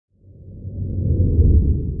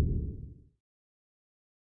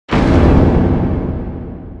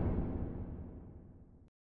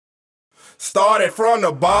Started from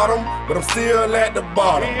the bottom, but I'm still at the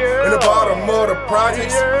bottom. In the bottom of the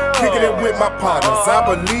projects, kicking it with my partners. I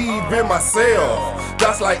believe in myself,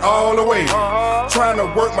 that's like all the way. Trying to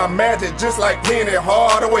work my magic just like Penny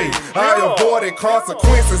Hardaway. I avoided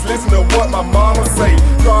consequences, listen to what my mama say.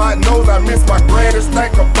 God knows I miss my grannies,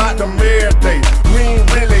 think about them every day. We ain't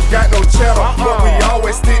really got no cheddar, but we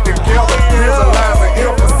always stick together. Visualizing,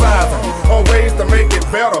 emphasizing on ways to make it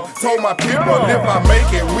better. Told my people if I make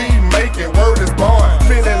it, we make it. Word is born,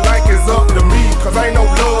 feeling like it's up to me. Cause ain't no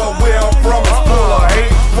love where I'm from, it's full of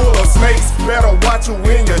hate, full of snakes. Better watch you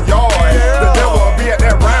in your yard. The devil will be at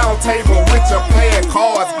that round table with your playing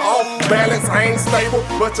cards. Off balance, ain't stable,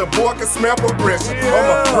 but your boy can smell progression.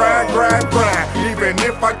 I'ma grind, even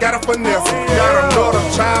if I gotta finesse it. Got another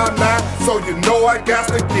child now, so you know I got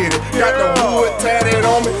to get it. Got the wood tatted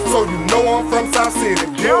on me, so you know I'm from South City.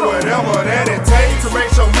 Do whatever that it takes to make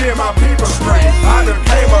sure me and my people straight. I done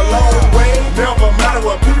came a long way, never matter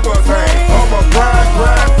what people think. I'ma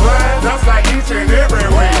grind, that's like each and every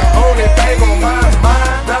way. Only thing on my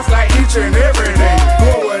mind, that's like each and every day.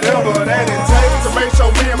 Do whatever that it takes to make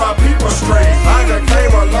sure me and my people straight. I done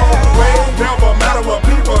came a long way, never matter what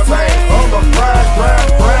people think. I'ma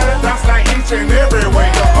grind, that's like each and every way.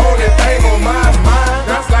 The only thing on my mind,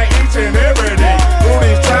 that's like each and every day. Through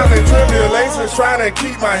these trials and tribulations, trying to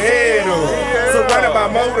keep my head up. Surrounded by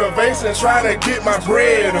motivation, trying to get my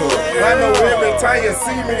bread up. I know every time you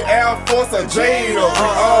see me, Air Force or Jade up. We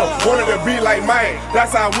all wanted to be like Mike,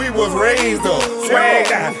 that's how we was raised up.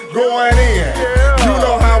 Swagged out, going in. You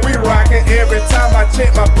know how we rockin'. Every time I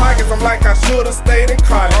check my pockets, I'm like I should've stayed in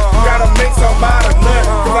college. Gotta make some out of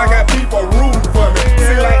nothing, cause I got people rooting for me.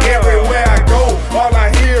 See, like everywhere I go, all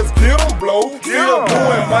I hear is get 'em blow. Still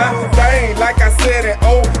doing my thing, like I said in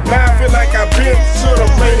 '09. Feel like I been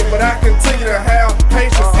should've made it, but I continue to have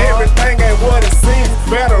patience. Everything ain't what it seems.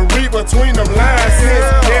 Better read between them lines, since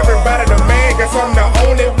everybody the man, guess I'm the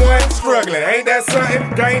only one struggling. Ain't that something?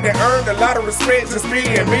 Gained and earned a lot of respect just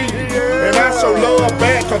being me. And I show love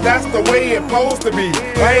back, cause that's the way it's supposed to be.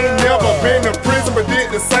 I ain't never been to prison, but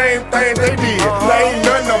did the same thing they did. There ain't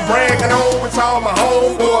nothing I'm bragging on, which all my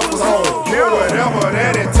homeboys was home. Do whatever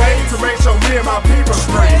that it takes to make sure me and my people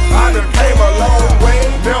straight. I done came a long way,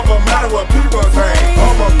 never matter what people think.